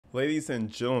Ladies and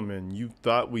gentlemen, you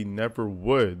thought we never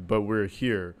would, but we're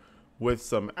here with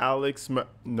some Buster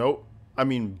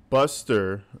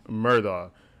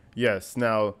Murdaugh. Yes,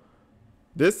 now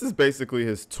this is basically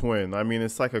his twin. I mean,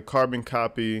 it's like a carbon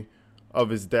copy of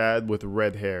his dad with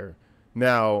red hair.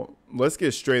 Now, let's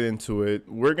get straight into it.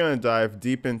 We're going to dive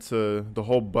deep into the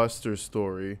whole Buster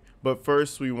story, but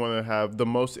first we want to have the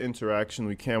most interaction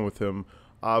we can with him,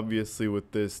 obviously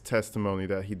with this testimony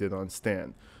that he did on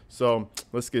stand. So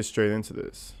let's get straight into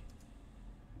this.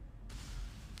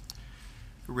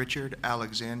 Richard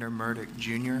Alexander Murdaugh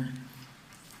Jr.,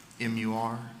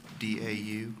 Murdaugh.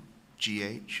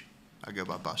 I go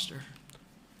by Buster.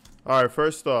 All right,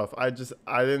 first off, I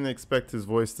didn't expect his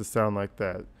voice to sound like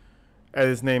that. And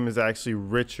his name is actually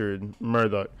Richard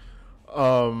Murdaugh.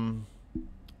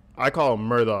 I call him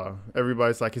Murdaugh.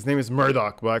 Everybody's like, his name is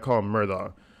Murdaugh, but I call him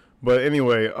Murdaugh. But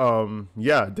anyway,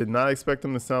 yeah, did not expect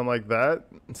him to sound like that.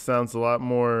 It sounds a lot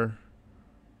more,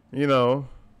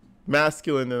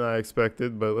 masculine than I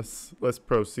expected, but let's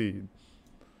proceed.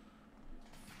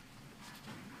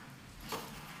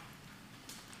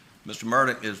 Mr.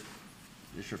 Murdaugh, is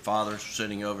your father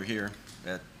sitting over here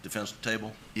at the defense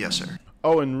table? Yes, sir.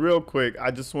 Oh, and real quick,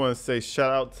 I just want to say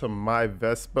shout out to my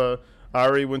Vespa. I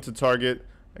already went to Target.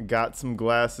 I got some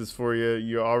glasses for you.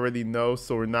 You already know,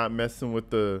 so we're not messing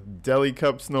with the deli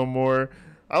cups no more.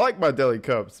 I like my deli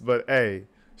cups, but hey,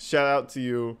 shout out to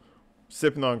you.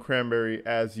 Sipping on cranberry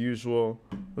as usual.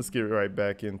 Let's get right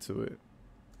back into it.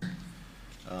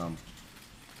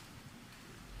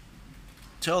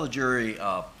 Tell the jury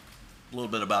a little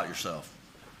bit about yourself.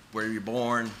 Where you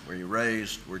born, where you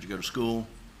raised, where'd you go to school?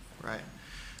 Right.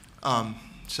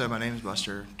 So my name is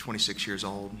Buster, 26 years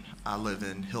old. I live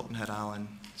in Hilton Head Island,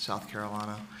 South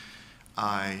Carolina.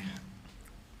 I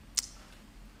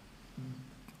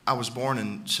was born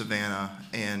in Savannah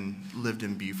and lived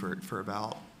in Beaufort for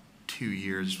about 2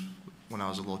 years when I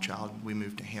was a little child. We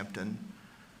moved to Hampton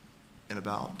in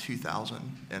about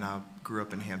 2000, and I grew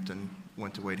up in Hampton,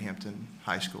 went to Wade Hampton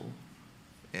High School,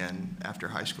 and after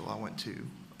high school I went to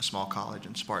a small college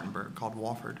in Spartanburg called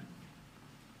Wofford.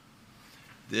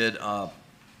 Is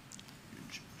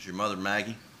your mother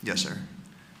Maggie? Yes, sir.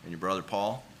 And your brother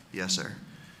Paul? Yes, sir.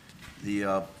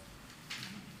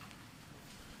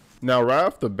 Now, right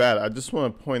off the bat, I just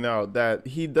want to point out that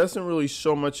he doesn't really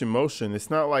show much emotion. It's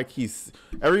not like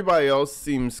everybody else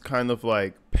seems kind of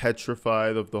like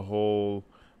petrified of the whole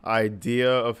idea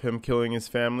of him killing his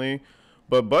family.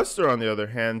 But Buster, on the other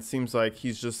hand, seems like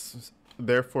he's just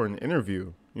there for an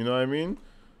interview. You know what I mean?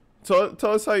 Tell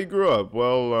us how you grew up.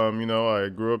 Well, I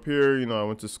grew up here. I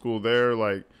went to school there.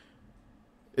 Like,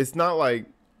 it's not like,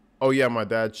 oh, yeah, my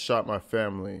dad shot my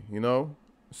family,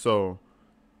 So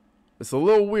it's a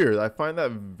little weird. I find that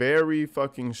very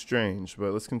fucking strange,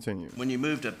 but let's continue. When you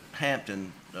moved to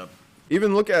Hampton...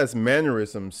 Even look at his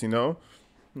mannerisms, Let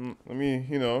me,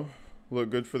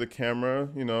 look good for the camera,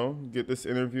 get this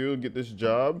interview, get this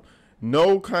job.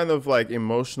 No kind of like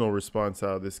emotional response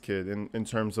out of this kid in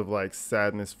terms of like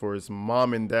sadness for his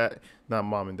mom and dad, not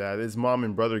mom and dad, his mom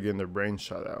and brother getting their brains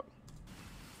shot out.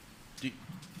 Do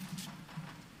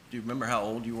you remember how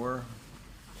old you were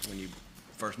when you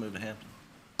first moved to Hampton?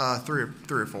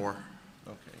 Three or four.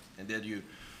 Okay. And did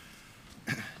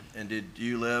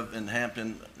you live in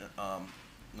Hampton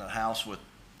in a house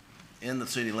in the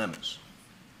city limits?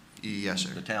 Yes,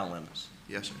 sir. The town limits?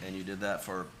 Yes, sir. And you did that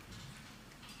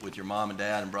with your mom and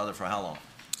dad and brother for how long?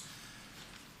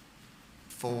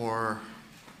 For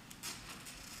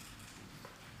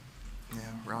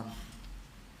around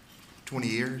 20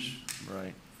 years.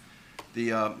 Right.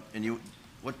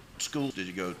 What schools did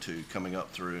you go to coming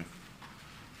up through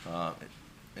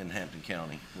in Hampton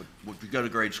County? What did you go to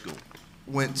grade school?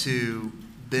 Went to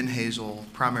Ben Hazel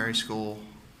Primary School,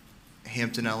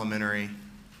 Hampton Elementary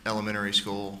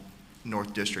School,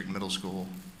 North District Middle School,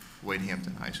 Wade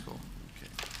Hampton High School.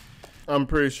 I'm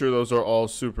pretty sure those are all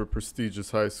super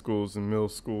prestigious high schools and middle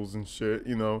schools and shit,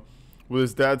 With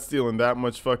his dad stealing that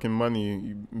much fucking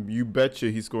money, you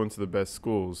betcha he's going to the best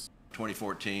schools.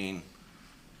 2014,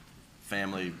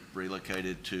 family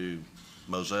relocated to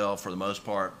Moselle for the most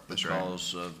part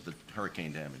because of the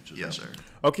hurricane damage. Yes, sir.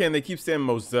 Okay, and they keep saying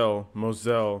Moselle.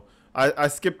 I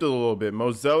skipped it a little bit.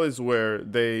 Moselle is where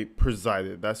they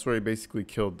presided. That's where he basically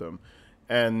killed them.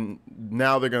 And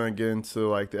now they're going to get into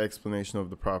like the explanation of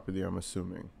the property, I'm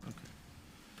assuming. Okay.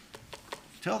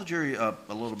 Tell the jury a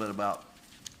little bit about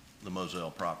the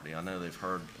Moselle property. I know they've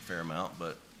heard a fair amount,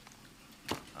 but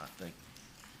I think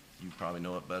you probably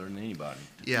know it better than anybody.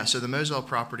 Yeah, so the Moselle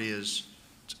property it's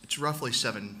roughly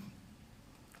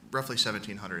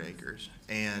 1,700 acres.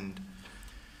 And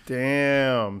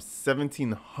Damn,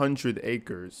 1,700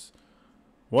 acres.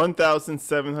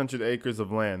 1,700 acres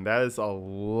of land. That is a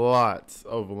lot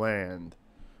of land.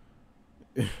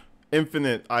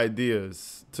 Infinite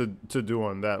ideas to do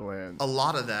on that land. A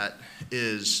lot of that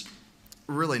is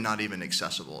really not even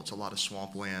accessible. It's a lot of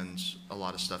swamplands, a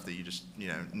lot of stuff that you just,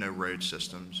 no road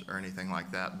systems or anything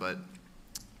like that. But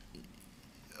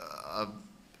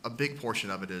a big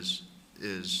portion of it is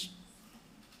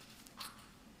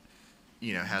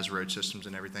has road systems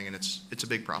and everything, and it's a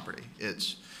big property.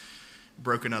 It's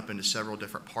broken up into several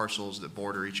different parcels that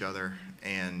border each other,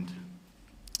 and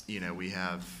we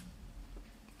have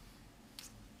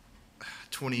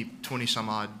 20 some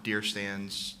odd deer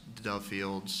stands, dove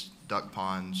fields, duck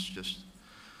ponds, just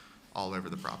all over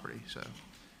the property. So,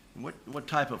 What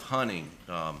type of hunting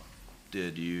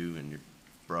did you and your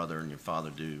brother and your father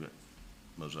do at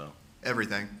Moselle?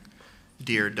 everything: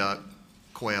 deer, duck,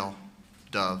 quail,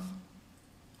 dove,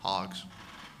 hogs.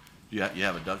 You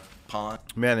have a duck pond?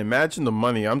 Man, imagine the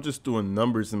money. I'm just doing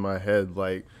numbers in my head.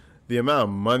 Like, the amount of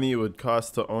money it would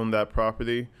cost to own that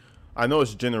property. I know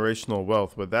it's generational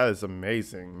wealth, but that is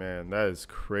amazing, man. That is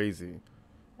crazy.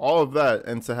 All of that,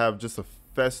 and to have just a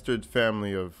festered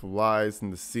family of lies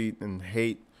and deceit and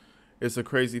hate, it's a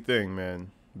crazy thing,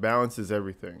 man. Balance is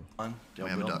everything. We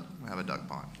have a duck. We have a duck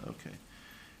pond. Okay.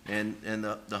 And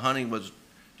the hunting was,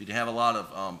 did you have a lot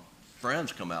of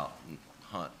friends come out and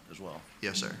hunt as well?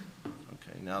 Yes, sir.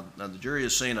 Okay. Now the jury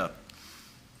has seen a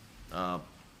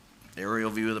aerial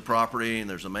view of the property, and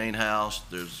there's a main house,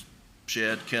 there's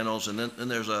shed, kennels, and then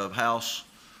there's a house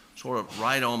sort of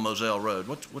right on Moselle Road.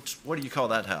 What do you call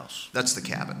that house? That's the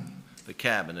cabin. The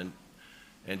cabin.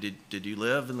 And did you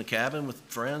live in the cabin with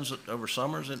friends over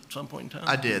summers at some point in time?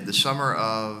 I did. The summer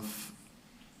of.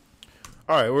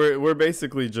 All right, we're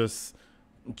basically just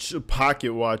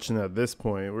pocket watching at this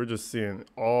point. We're just seeing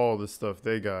all the stuff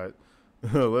they got.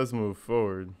 Let's move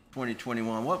forward.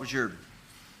 2021. What was your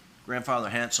grandfather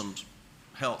Handsome's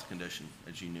health condition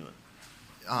as you knew it?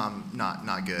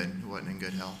 Not good. He wasn't in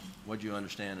good health. What do you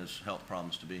understand his health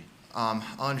problems to be? I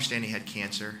understand he had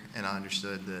cancer, and I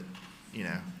understood that,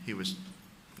 he was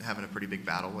having a pretty big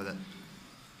battle with it.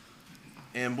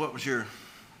 And what was your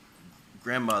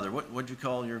grandmother? What'd you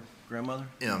call your grandmother?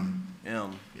 M.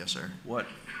 Yes, sir. What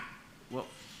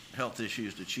health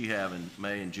issues did she have in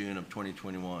May and June of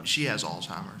 2021? She has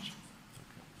Alzheimer's.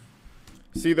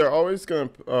 See, they're always going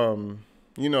to,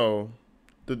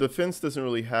 the defense doesn't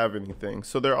really have anything.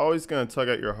 So they're always going to tug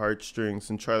at your heartstrings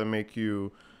and try to make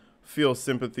you feel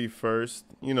sympathy first.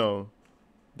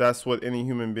 That's what any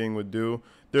human being would do.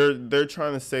 They're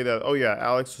trying to say that, oh yeah,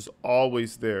 Alex was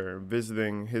always there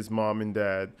visiting his mom and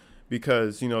dad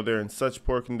because, they're in such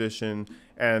poor condition,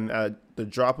 and at the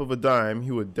drop of a dime,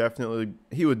 he would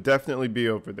definitely be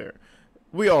over there.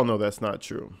 We all know that's not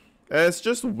true. And it's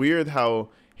just weird how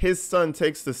his son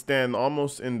takes the stand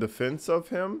almost in defense of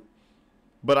him.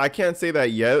 But I can't say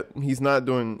that yet. He's not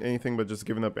doing anything but just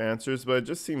giving up answers, but it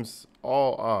just seems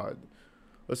all odd.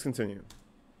 Let's continue.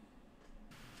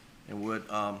 And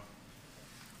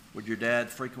would your dad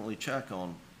frequently check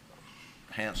on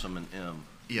Handsome and M?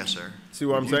 Yes, sir. See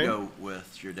what I'm saying? Would you go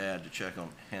with your dad to check on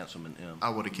Handsome and M? I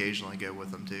would occasionally go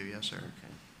with them too. Yes, sir.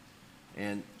 Okay.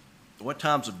 And what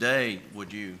times of day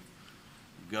would you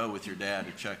go with your dad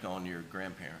to check on your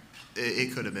grandparents?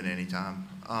 It could have been any time.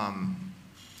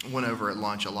 Went over at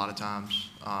lunch a lot of times.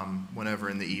 Went over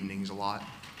in the evenings a lot.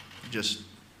 Just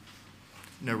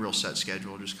no real set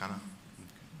schedule. Just kind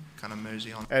of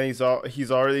mosey on. And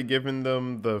he's already given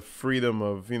them the freedom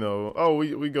of,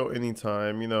 we go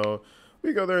anytime,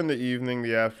 we go there in the evening,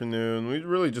 the afternoon. We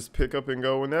really just pick up and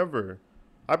go whenever.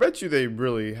 I bet you they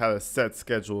really had a set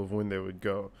schedule of when they would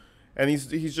go. And he's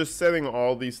just setting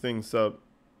all these things up,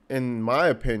 in my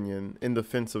opinion, in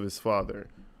defense of his father,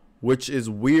 which is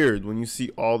weird when you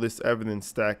see all this evidence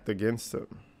stacked against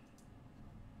him.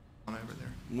 Over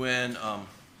there. When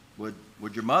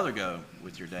would your mother go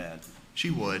with your dad?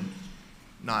 She would,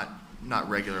 not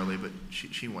regularly, but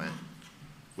she went.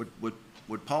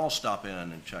 Would Paul stop in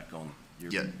and check on your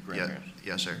grandparents?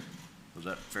 Yes, sir. Was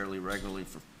that fairly regularly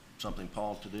for something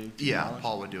Paul to do? Yeah,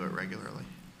 Paul would do it regularly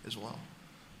as well.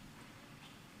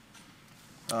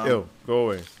 Go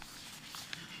away.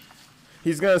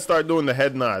 He's gonna start doing the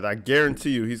head nod. I guarantee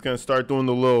you, he's gonna start doing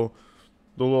the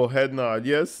little head nod.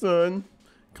 Yes, son.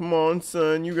 Come on,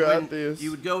 son. You got this. You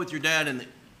would go with your dad in the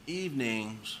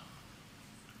evenings.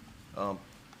 And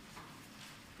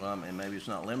maybe it's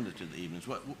not limited to the evenings.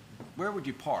 Where would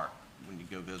you park when you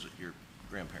go visit your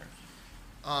grandparents?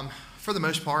 For the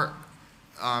most part,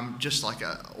 just like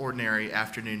a ordinary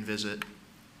afternoon visit,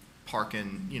 park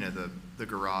in the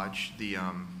garage, the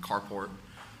carport.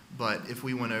 But if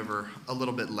we went over a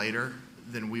little bit later,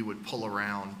 then we would pull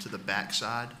around to the back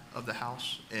side of the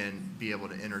house and be able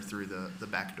to enter through the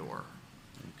back door.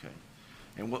 Okay.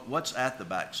 And what's at the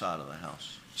back side of the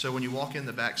house? So when you walk in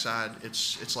the back side,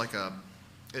 it's like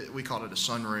we call it a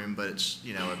sunroom, but it's,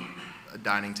 you know, a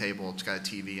dining table. It's got a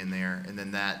TV in there, and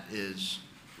then that is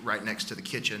right next to the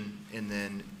kitchen. And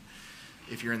then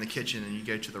if you're in the kitchen and you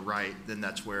go to the right, then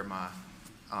that's where my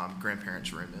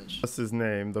grandparents' room is. What's his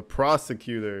name? The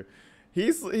prosecutor.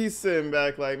 He's sitting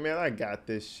back like, man, I got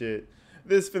this shit.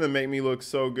 This finna make me look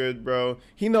so good, bro.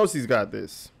 He knows he's got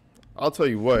this. I'll tell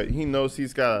you what. He knows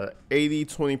he's got a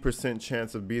 80-20%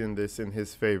 chance of beating this in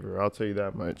his favor. I'll tell you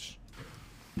that much.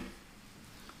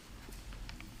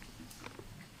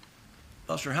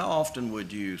 Buster, how often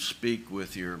would you speak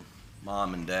with your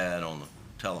mom and dad on the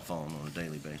telephone on a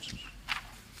daily basis?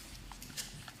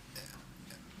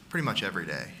 Pretty much every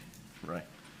day. Right.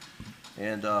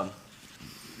 And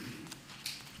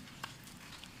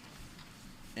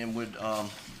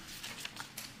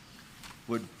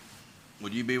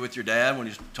would you be with your dad when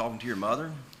he's talking to your mother?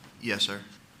 Yes, sir.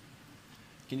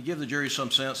 Can you give the jury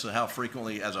some sense of how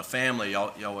frequently, as a family,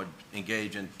 y'all would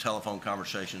engage in telephone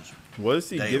conversations? What is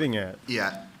he daily? getting at?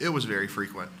 Yeah, it was very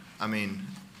frequent. I mean,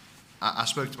 I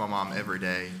spoke to my mom every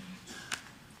day,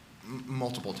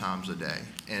 multiple times a day,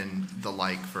 and the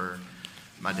like for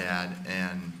my dad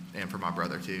and for my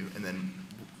brother too.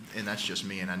 And that's just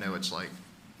me. And I know it's like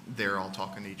they're all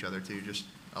talking to each other too. Just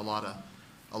a lot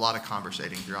of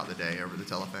conversating throughout the day over the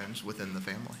telephones within the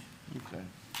family. Okay.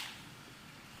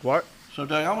 What? So,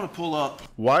 Doug, I want to pull up.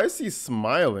 Why is he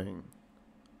smiling?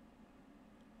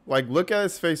 Like, look at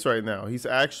his face right now. He's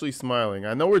actually smiling.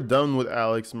 I know we're done with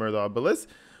Alex Murdaugh, but let's,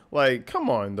 like, come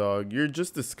on, dog. You're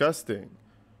just disgusting.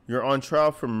 You're on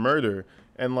trial for murder.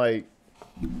 And, like,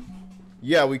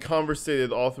 yeah, we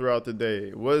conversated all throughout the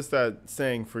day. What is that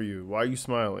saying for you? Why are you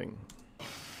smiling?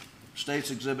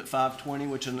 State's Exhibit 520,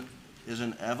 which is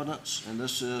in evidence, and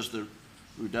this is the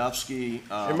Rudowski.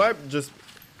 It might just,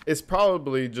 it's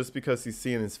probably just because he's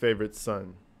seeing his favorite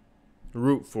son.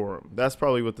 Root for him. That's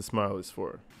probably what the smile is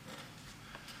for.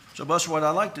 So, Buster, what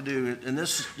I like to do, and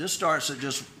this starts at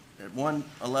just at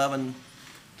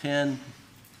 1:11:10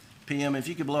 p.m. If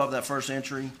you could blow up that first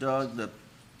entry, Doug,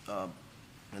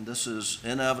 and this is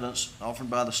in evidence offered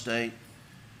by the state.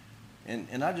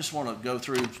 And I just want to go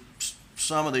through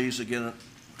some of these again.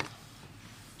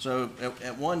 So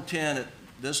at 1:10,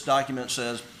 this document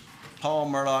says, Paul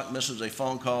Murdaugh misses a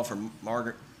phone call from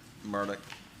Margaret Murdaugh.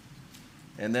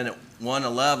 And then at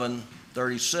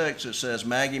 1:11:36, it says,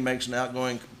 Maggie makes an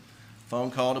outgoing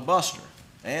phone call to Buster.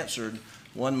 Answered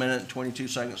 1 minute and 22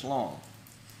 seconds long.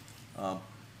 Do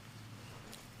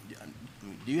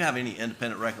you have any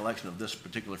independent recollection of this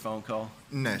particular phone call?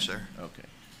 No, sir. Okay.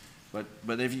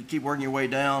 But if you keep working your way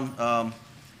down,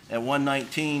 at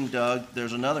 1:19, Doug,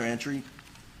 there's another entry.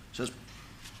 It says,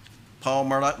 Paul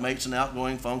Murdaugh makes an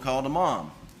outgoing phone call to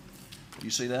Mom. You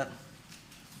see that?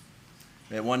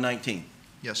 At 1:19.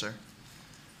 Yes, sir.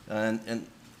 And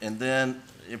then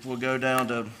if we'll go down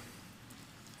to,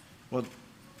 well,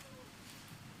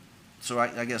 so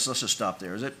I guess let's just stop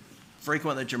there. Is it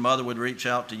frequent that your mother would reach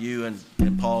out to you and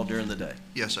Paul during the day?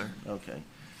 Yes, sir. Okay.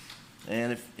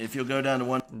 And if you'll go down to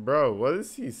one. Bro, what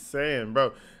is he saying,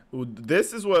 bro?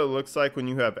 This is what it looks like when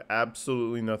you have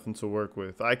absolutely nothing to work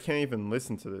with. I can't even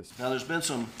listen to this. Now, there's been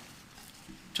some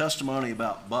testimony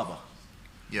about Bubba.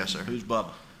 Yes, sir. Who's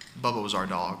Bubba? Bubba was our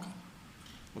dog.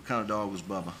 What kind of dog was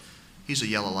Bubba? He's a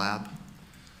yellow lab.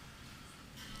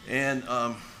 And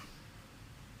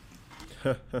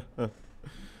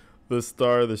The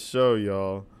star of the show,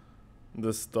 y'all.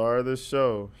 The star of the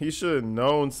show. He should have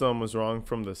known something was wrong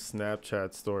from the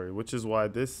Snapchat story, which is why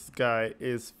this guy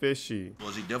is fishy.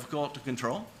 was he difficult to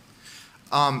control?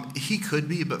 He could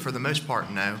be, but for the most part,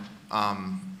 no.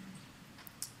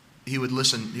 He would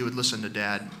listen to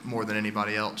Dad more than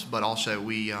anybody else. But also,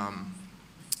 we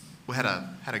had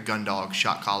a gun dog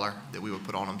shot collar that we would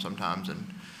put on him sometimes, and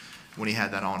when he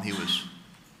had that on, he was,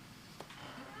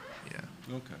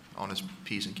 Okay. on his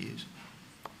P's and Q's.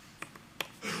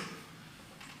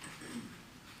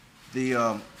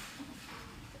 The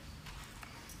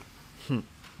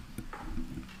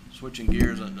switching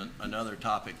gears on another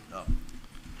topic.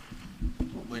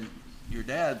 When your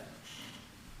dad,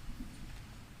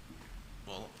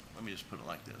 well, let me just put it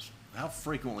like this: how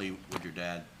frequently would your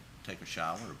dad take a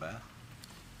shower or bath?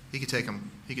 He could take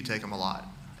him a lot,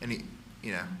 and he,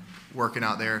 working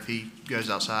out there. If he goes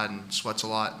outside and sweats a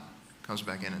lot, comes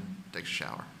back in and takes a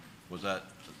shower. Was that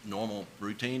normal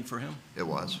routine for him? It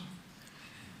was.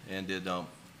 And did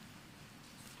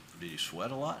he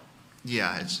sweat a lot?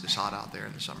 Yeah, it's hot out there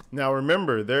in the summer. Now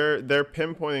remember, they're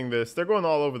pinpointing this. They're going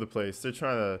all over the place. They're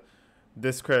trying to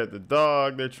discredit the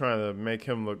dog. They're trying to make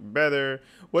him look better.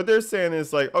 What they're saying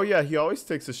is like, oh yeah, he always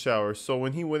takes a shower. So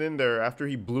when he went in there after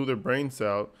he blew their brains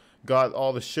out, got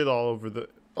all the shit all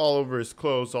over his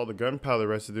clothes, all the gunpowder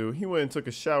residue, he went and took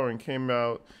a shower and came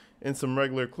out in some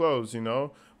regular clothes, you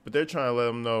know? But they're trying to let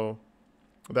him know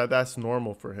that that's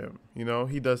normal for him. You know,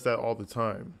 he does that all the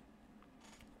time.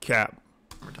 Cap.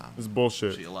 It's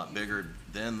bullshit. Is he a lot bigger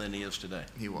then than he is today?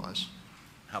 He was.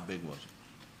 How big was he?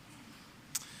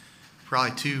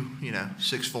 Probably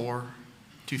 6'4",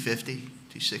 250,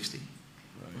 260.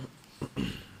 Right.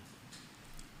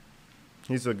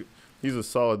 He's a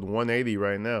solid 180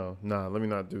 right now. Nah, let me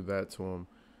not do that to him.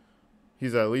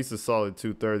 He's at least a solid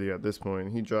 230 at this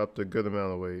point. He dropped a good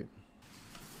amount of weight.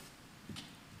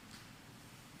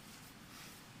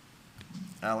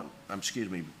 Alan, excuse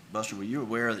me, Buster, were you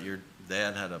aware that your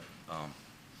dad had a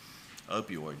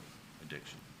opioid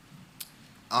addiction?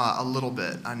 A little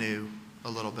bit. I knew a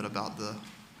little bit about the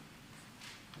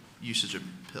usage of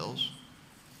pills.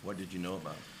 What did you know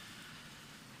about it?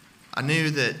 I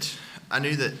knew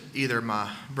that either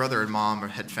my brother and mom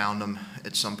had found them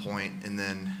at some point, and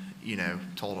then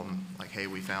told him like, hey,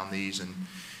 we found these, and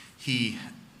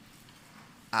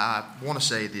I want to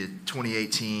say the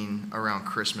 2018 around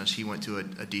Christmas, he went to a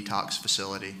detox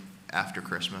facility after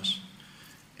Christmas,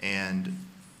 and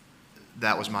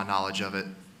that was my knowledge of it.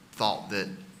 Thought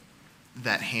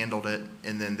that handled it,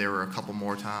 and then there were a couple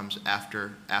more times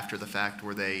after the fact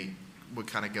where they would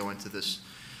kind of go into this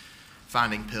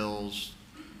finding pills,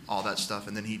 all that stuff,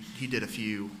 and then he did a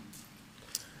few.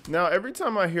 Now, every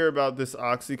time I hear about this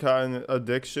Oxycontin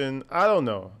addiction, I don't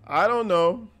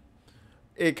know.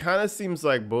 It kind of seems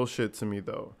like bullshit to me,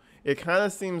 though. It kind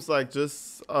of seems like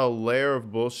just a layer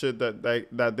of bullshit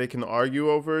that they can argue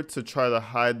over to try to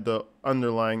hide the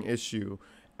underlying issue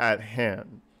at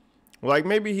hand. Like,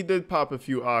 maybe he did pop a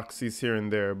few oxys here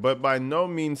and there, but by no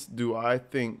means do I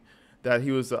think that he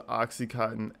was an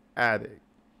Oxycontin addict.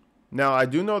 Now, I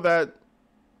do know that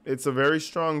it's a very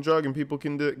strong drug and people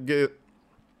can get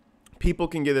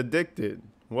addicted.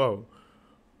 Whoa.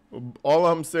 All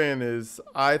I'm saying is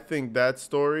I think that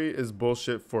story is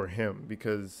bullshit for him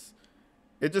because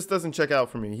it just doesn't check out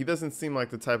for me. He doesn't seem like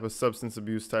the type of substance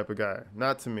abuse type of guy.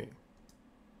 Not to me.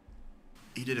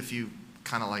 He did a few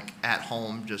kind of like at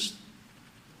home, just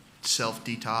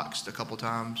self-detoxed a couple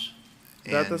times.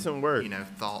 And, that doesn't work.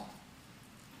 Thought,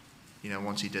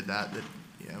 once he did that,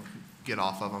 get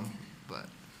off of them. But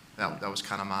that was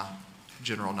kind of my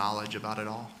general knowledge about it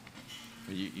all.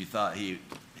 You thought he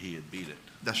had beat it.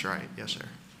 That's right. Yes, sir.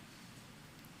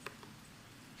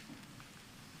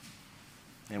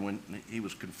 And when he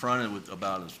was confronted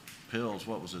about his pills,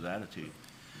 what was his attitude?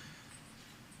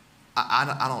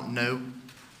 I don't know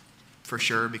for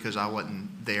sure because I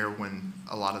wasn't there when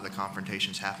a lot of the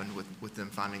confrontations happened with them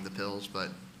finding the pills. But,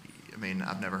 I mean,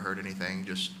 I've never heard anything,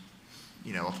 just,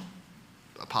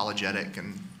 apologetic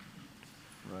and,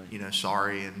 right.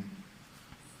 Sorry, and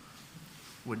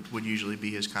would usually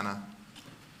be his kind of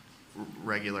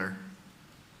regular,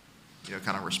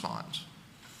 kind of response.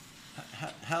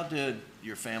 How did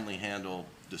your family handle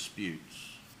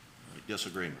disputes,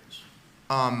 disagreements?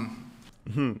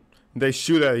 They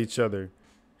shoot at each other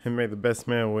and may the best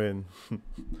man win.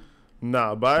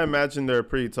 Nah, but I imagine they're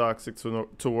pretty toxic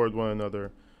toward one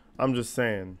another. I'm just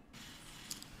saying.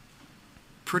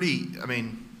 Pretty, I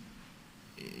mean,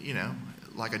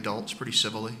 like adults, pretty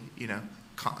civilly,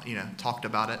 talked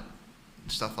about it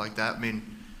and stuff like that. I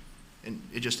mean, and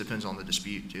it just depends on the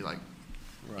dispute, too. Like,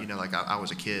 right. Like I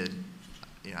was a kid,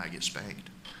 I get spanked,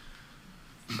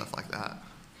 stuff like that.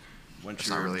 It's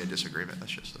not really a disagreement.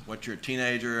 That's just once you're a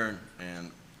teenager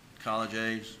and college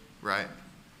age, right?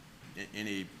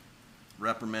 Any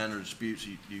reprimand or disputes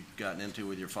you've gotten into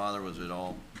with your father, was it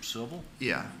all civil?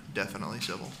 Yeah, definitely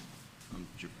civil.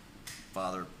 Did your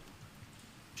father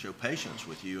show patience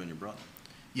with you and your brother?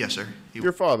 Yes, sir.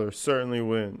 Your father certainly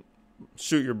wouldn't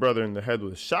shoot your brother in the head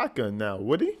with a shotgun now,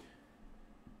 would he?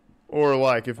 Or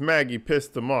like if Maggie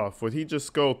pissed him off, would he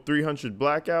just go 300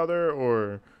 blackout her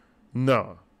or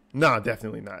no? No,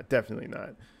 definitely not. Definitely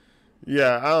not.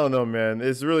 Yeah, I don't know, man.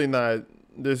 There's really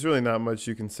not much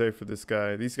you can say for this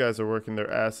guy. These guys are working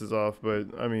their asses off, but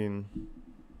I mean,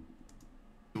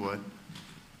 you would.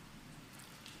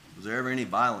 Was there ever any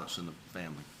violence in the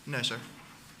family? No, sir.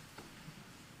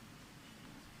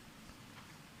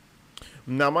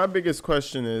 Now, my biggest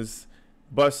question is,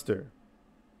 Buster,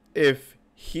 if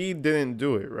he didn't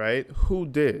do it, right, who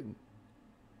did?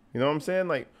 You know what I'm saying?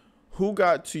 Like, who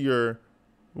got to your,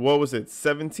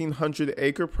 1,700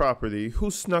 acre property?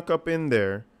 Who snuck up in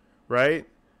there, right?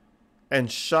 And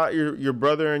shot your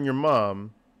brother and your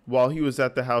mom while he was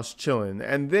at the house chilling,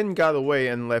 and then got away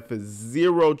and left with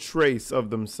zero trace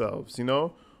of themselves, you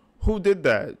know? Who did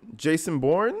that? Jason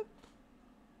Bourne?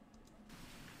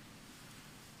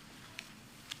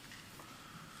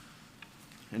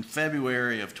 In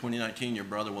February of 2019, your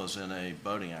brother was in a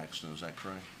boating accident, is that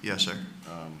correct? Yes, sir.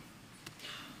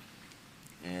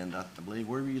 And I believe,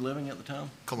 where were you living at the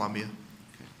time? Columbia.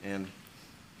 Okay.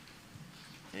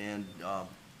 And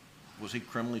was he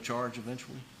criminally charged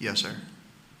eventually? Yes, sir.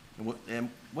 And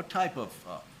what type of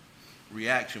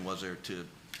reaction was there to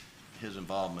his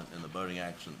involvement in the boating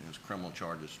accident and his criminal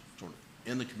charges sort of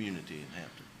in the community in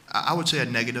Hampton? I would say a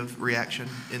negative reaction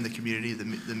in the community.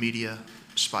 The media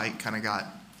spike kind of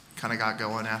got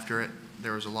going after it.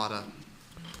 There was a lot of...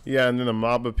 Yeah, and then a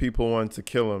mob of people wanted to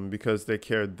kill him because they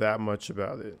cared that much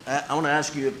about it. I want to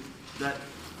ask you if that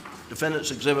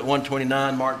Defendant's Exhibit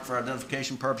 129, marked for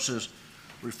identification purposes,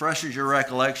 refreshes your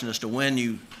recollection as to when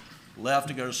you left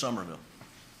to go to Somerville.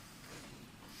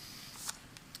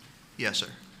 Yes, sir.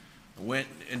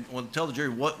 Tell the jury,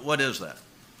 what is that?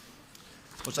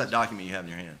 What's that document you have in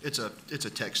your hand? It's a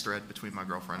text thread between my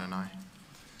girlfriend and I.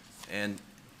 And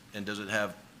does it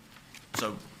have,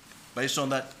 so based on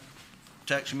that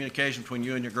text communication between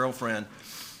you and your girlfriend,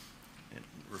 it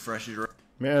refreshes your...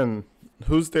 Man,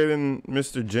 who's dating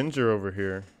Mr. Ginger over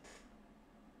here?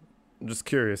 I'm just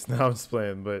curious. Now I'm just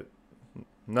playing, but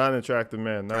not an attractive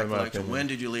man, not in my opinion. When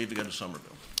did you leave to go to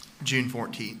Somerville? June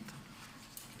 14th.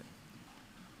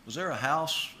 Was there a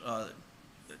house that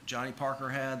Johnny Parker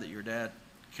had that your dad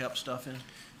kept stuff in?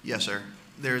 Yes, sir.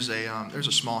 There's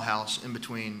a small house in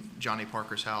between Johnny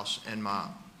Parker's house and my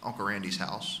Uncle Randy's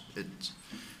house.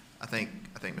 I think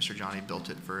Mr. Johnny built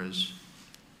it for his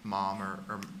mom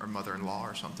or mother-in-law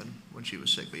or something when she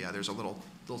was sick. But yeah, there's a little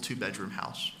 2-bedroom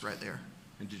house right there.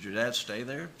 And did your dad stay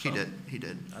there? He did.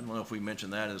 I don't know if we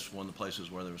mentioned that as one of the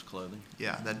places where there was clothing.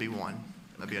 Yeah, that'd be one.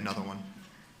 That'd be another one.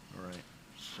 All right.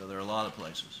 So there are a lot of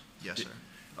places. Yes,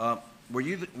 sir. Were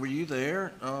you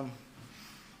there?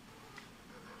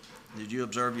 Did you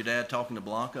observe your dad talking to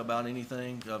Blanca about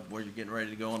anything where you're getting ready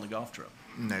to go on the golf trip?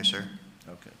 No, sir.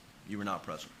 Okay. You were not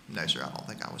present? No, sir. I don't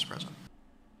think I was present.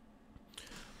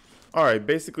 All right,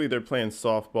 basically they're playing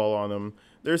softball on him.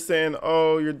 They're saying,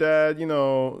 oh, your dad, you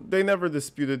know, they never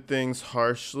disputed things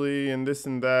harshly and this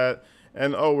and that.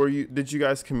 And, oh, did you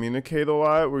guys communicate a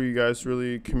lot? Were you guys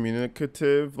really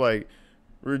communicative? Like,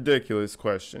 ridiculous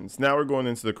questions. Now we're going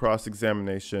into the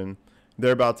cross-examination.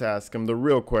 They're about to ask him the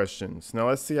real questions. Now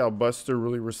let's see how Buster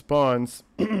really responds.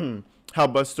 How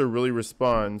Buster really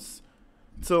responds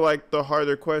to, like, the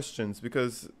harder questions.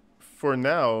 Because for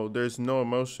now, there's no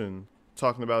emotion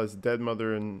talking about his dead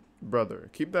mother and brother.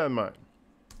 Keep that in mind.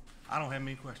 I don't have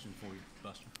any questions for you,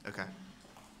 Buster. Okay.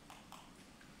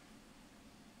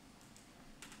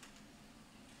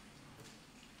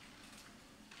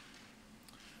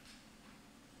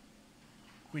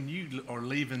 When you are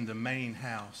leaving the main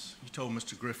house, you told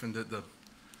Mr. Griffin that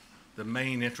the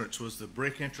main entrance was the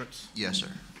brick entrance, Yes,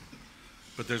 sir.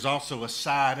 but there's also a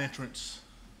side entrance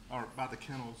or by the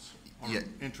kennels or Yeah.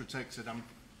 entrance exit.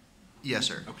 Yes,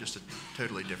 sir. Just a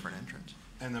totally different entrance.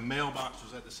 And the mailbox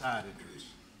was at the side entrance.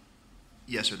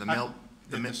 Yes, sir. The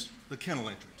kennel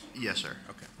entrance. Yes, sir.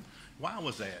 Okay. Why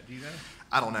was that? Do you know?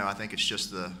 I don't know. I think it's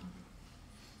just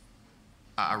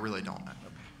I really don't know.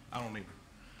 I don't either.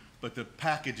 But the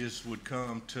packages would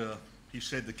come to, you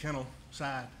said the kennel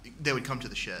side? They would come to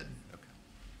the shed. Okay.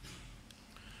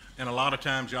 And a lot of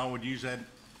times y'all would use that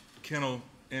kennel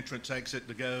entrance exit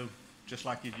to go just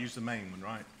like you'd use the main one,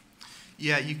 right?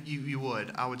 Yeah, you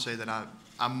would. I would say that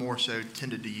I'm more so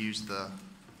tended to use the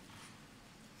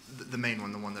main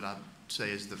one, the one that I say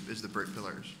is the brick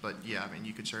pillars. But yeah, I mean,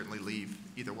 you could certainly leave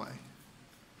either way.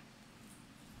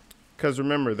 Because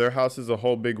remember, their house is a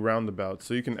whole big roundabout,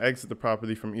 so you can exit the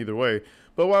property from either way.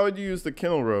 But why would you use the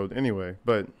kennel road anyway?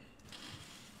 But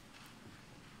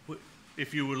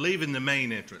if you were leaving the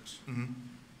main entrance Mm-hmm.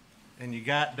 and you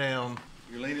got down,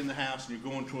 you're leaving the house and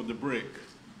you're going toward the brick,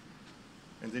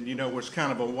 and then you know where it's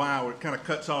kind of a Y where it kind of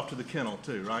cuts off to the kennel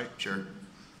too, right? Sure.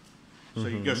 So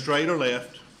you go straight or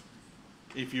left.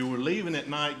 If you were leaving at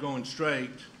night going straight,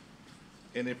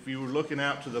 and if you were looking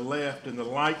out to the left and the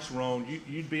lights were on,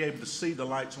 you'd be able to see the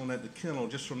lights on at the kennel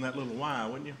just from that little Y,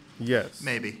 wouldn't you? yes.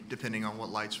 Maybe, depending on what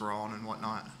lights were on and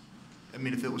whatnot. I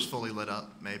mean, if it was fully lit up,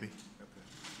 maybe.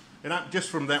 And just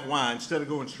from that Y, instead of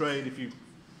going straight,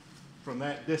 from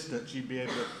that distance, you'd be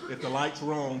able to, if the lights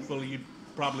were on fully, you'd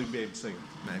probably be able to see them.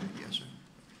 Maybe, yes, sir.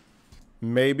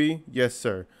 Maybe, yes,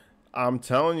 sir. I'm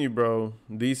telling you, bro,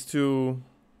 these two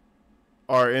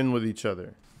are in with each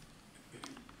other.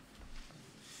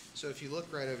 So if you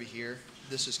look right over here,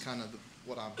 this is kind of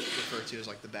what I refer to as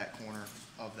like the back corner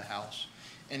of the house.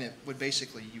 And it would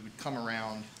basically, you would come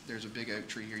around, there's a big oak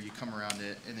tree here, you come around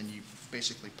it, and then you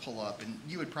basically pull up, and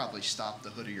you would probably stop the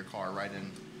hood of your car right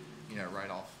in, you know, right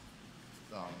off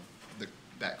the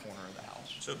back corner of the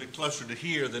house. So it'd be closer to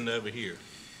here than over here.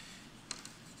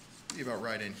 Be about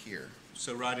right in here.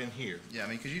 So right in here. Yeah, I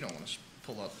mean, because you don't want to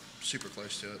pull up super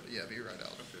close to it. Yeah, be right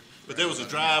out. But there was a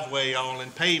driveway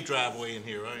paved driveway in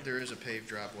here, right? There is a paved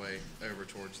driveway over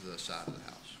towards the side of the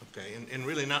house. Okay, and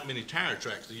really not many tire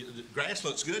tracks. The grass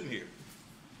looks good in here.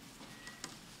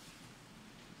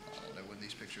 I don't know when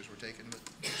these pictures were taken, but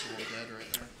it's a little dead right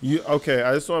there. Okay,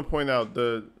 I just want to point out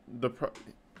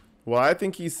what I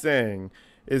think he's saying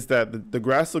is that the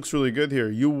grass looks really good here.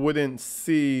 You would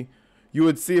see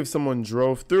if someone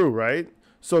drove through, right?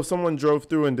 So if someone drove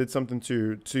through and did something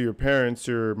to your parents,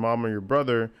 your mom or your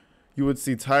brother, you would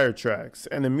see tire tracks.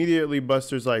 And immediately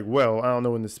Buster's like, well, I don't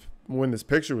know when this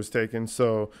picture was taken,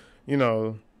 so you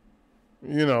know,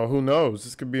 who knows?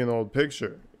 This could be an old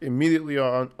picture. Immediately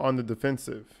on the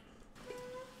defensive.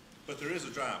 But there is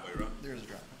a driveway, right? There is a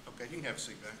driveway. Okay, you can have a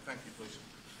seat back. Thank you, please.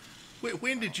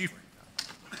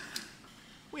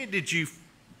 When did you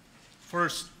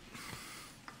first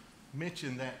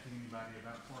mention that to anybody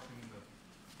about parking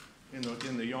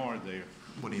in the yard there?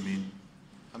 What do you mean?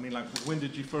 I mean, like, when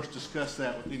did you first discuss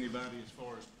that with anybody as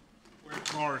far as where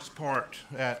cars parked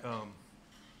at your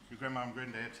grandma and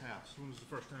granddad's house? When was the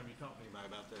first time you talked to anybody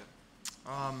about that?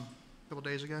 A couple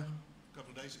days ago. A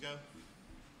couple of days ago?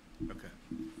 Okay.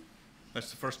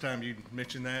 That's the first time you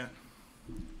mentioned that?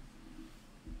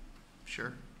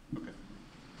 Sure. Okay.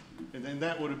 And then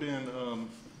that would have been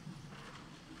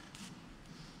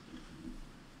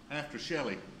after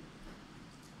Shelley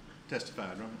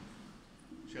testified, right?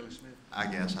 Shelley Smith? I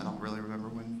guess. I don't really remember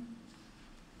when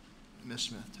Miss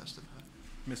Smith testified.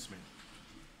 Miss Smith.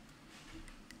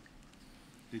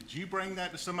 Did you bring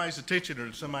that to somebody's attention, or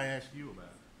did somebody ask you about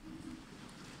it?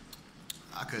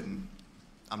 I couldn't.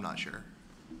 I'm not sure.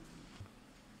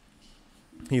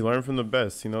 He learned from the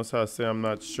best. He knows how to say I'm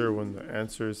not sure when the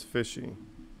answer is fishy.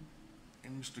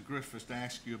 And Mr. Griffiths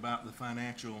asked you about the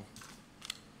financial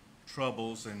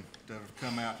troubles and that have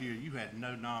come out here. You had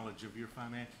no knowledge of your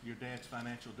dad's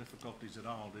financial difficulties at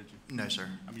all, did you? No, sir.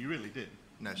 I mean, you really didn't.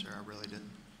 No, sir. I really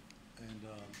didn't. And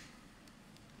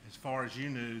as far as you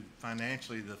knew,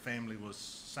 financially, the family was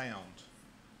sound.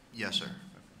 Yes, sir.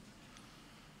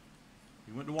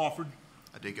 You went to Wofford.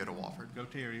 I did go to Wofford. Go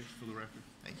Terriers, for the record.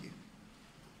 Thank you.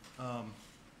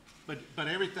 But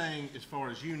everything, as far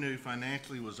as you knew,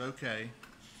 financially was okay.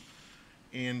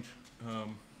 And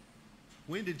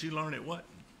when did you learn it wasn't?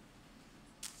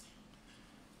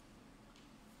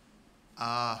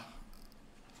 I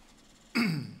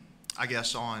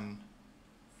guess on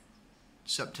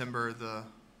September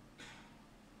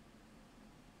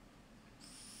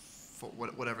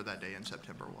whatever that day in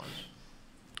September was.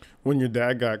 When your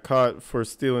dad got caught for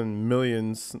stealing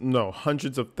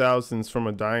hundreds of thousands from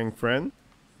a dying friend?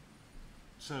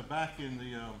 So back in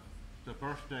the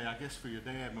birthday, I guess for your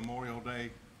dad, Memorial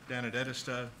Day, down at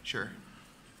Edisto. Sure.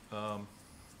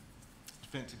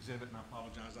 Defense exhibit, and I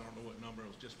apologize, I don't know what number it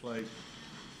was just played.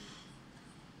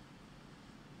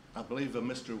 I believe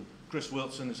Mr. Chris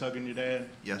Wilson is hugging your dad.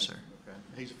 Yes, sir. Okay.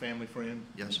 He's a family friend.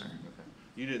 Yes, sir. Okay.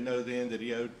 You didn't know then that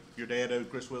your dad owed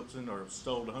Chris Wilson or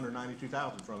stole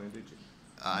 $192,000 from him, did you?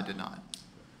 I did not.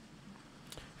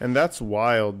 And that's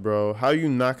wild, bro. How you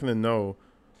not gonna know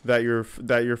that your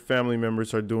family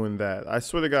members are doing that? I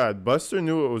swear to God, Buster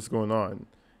knew what was going on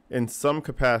in some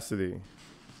capacity.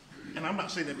 And I'm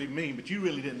not saying that to be mean, but you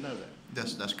really didn't know that.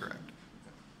 That's correct.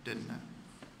 Didn't know.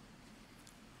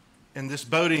 And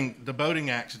the boating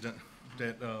accident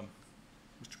that Mr.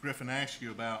 Griffin asked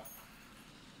you about,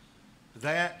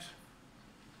 that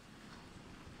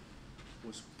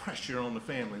was pressure on the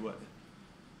family, wasn't it?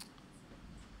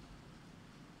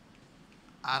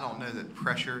 I don't know that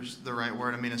pressure's the right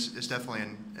word. I mean, it's definitely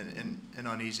an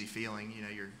uneasy feeling. You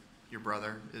know, your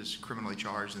brother is criminally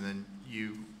charged, and then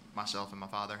you, myself, and my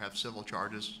father have civil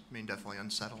charges. I mean, definitely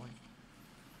unsettling.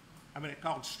 I mean, it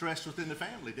caused stress within the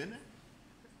family, didn't it?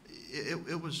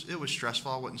 It was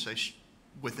stressful. I wouldn't say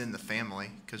within the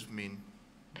family, because I mean,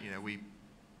 you know, we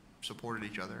supported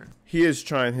each other. He is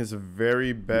trying his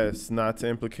very best not to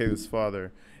implicate his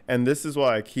father. And this is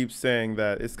why I keep saying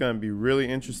that it's going to be really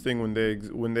interesting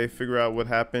when they figure out what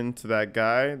happened to that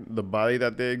guy, the body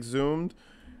that they exhumed.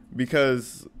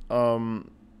 Because, I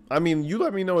mean, you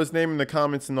let me know his name in the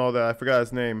comments and all that. I forgot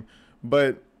his name.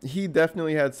 But he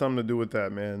definitely had something to do with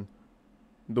that, man.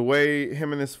 The way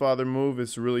him and his father move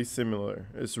is really similar.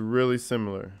 It's really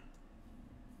similar.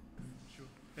 Sure.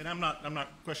 And I'm not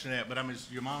questioning that, but I mean,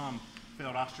 your mom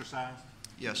felt ostracized?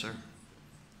 Yes, sir.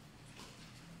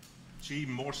 She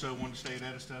even more so wanted to stay at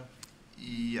that stuff?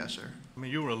 Yes, sir. I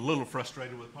mean, you were a little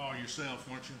frustrated with Paul yourself,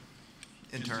 weren't you?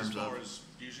 In Just terms as far of, as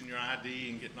using your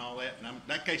ID and getting all that, and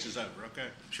that case is over, okay?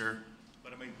 sure.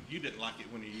 But I mean, you didn't like it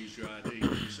when you used your ID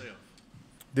yourself.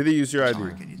 Did he use your ID?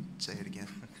 Sorry, can you say it again?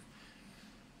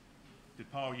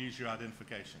 Did Paul use your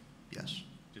identification? Yes,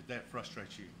 Did that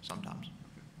frustrate you? sometimes.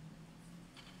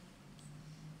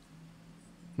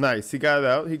 Nice. He got it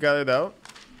out. He got it out.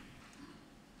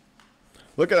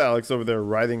 Look at Alex over there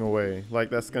riding away. Like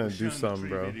that's You gonna were do shown the something, tree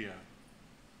bro. video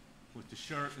with the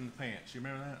shirt and the pants. You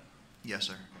remember that? Yes,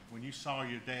 sir. When you saw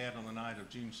your dad on the night of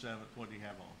June 7th, what did he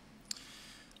have on?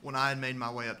 When I had made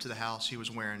my way up to the house, he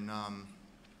was wearing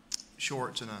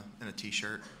shorts and a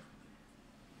t-shirt.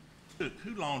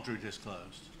 Who laundry this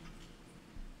closed?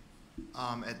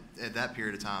 At that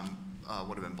period of time,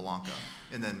 would have been Blanca,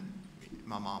 and then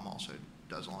my mom also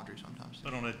does laundry sometimes.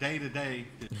 But on a day-to-day,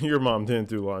 Your mom didn't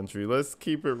do laundry. Let's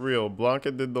keep it real. Blanca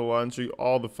did the laundry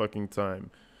all the fucking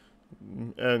time.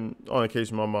 And on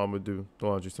occasion, my mom would do the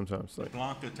laundry sometimes. Like,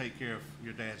 Blanca take care of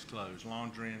your dad's clothes,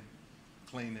 laundering,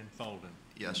 cleaning, folding.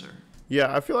 Yes, sir.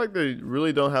 yeah, I feel like they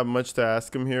really don't have much to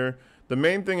ask him here. The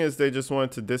main thing is they just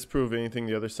wanted to disprove anything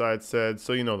the other side said.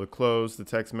 So, the clothes, the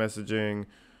text messaging.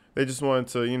 They just wanted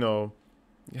to,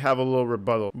 have a little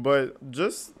rebuttal. But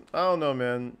just, I don't know,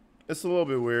 man. It's a little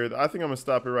bit weird. I think I'm going to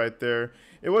stop it right there.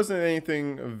 It wasn't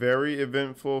anything very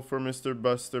eventful for Mr.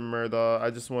 Buster Murdaugh. I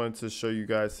just wanted to show you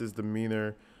guys his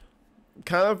demeanor.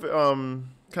 Kind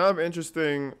of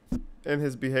interesting in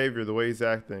his behavior, the way he's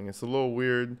acting. It's a little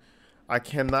weird. I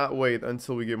cannot wait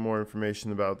until we get more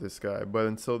information about this guy. But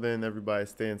until then, everybody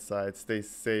stay inside, stay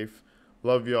safe.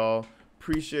 Love y'all.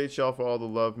 Appreciate y'all for all the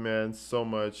love, man, so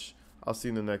much. I'll see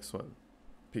you in the next one.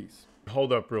 Peace.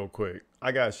 Hold up real quick.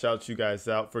 I gotta shout you guys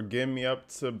out for getting me up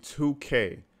to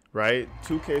 2K, right?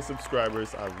 2K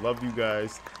subscribers. I love you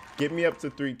guys. Get me up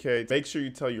to 3K. Make sure you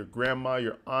tell your grandma,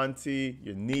 your auntie,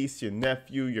 your niece, your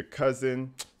nephew, your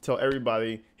cousin. Tell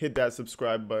everybody, hit that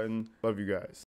subscribe button. Love you guys.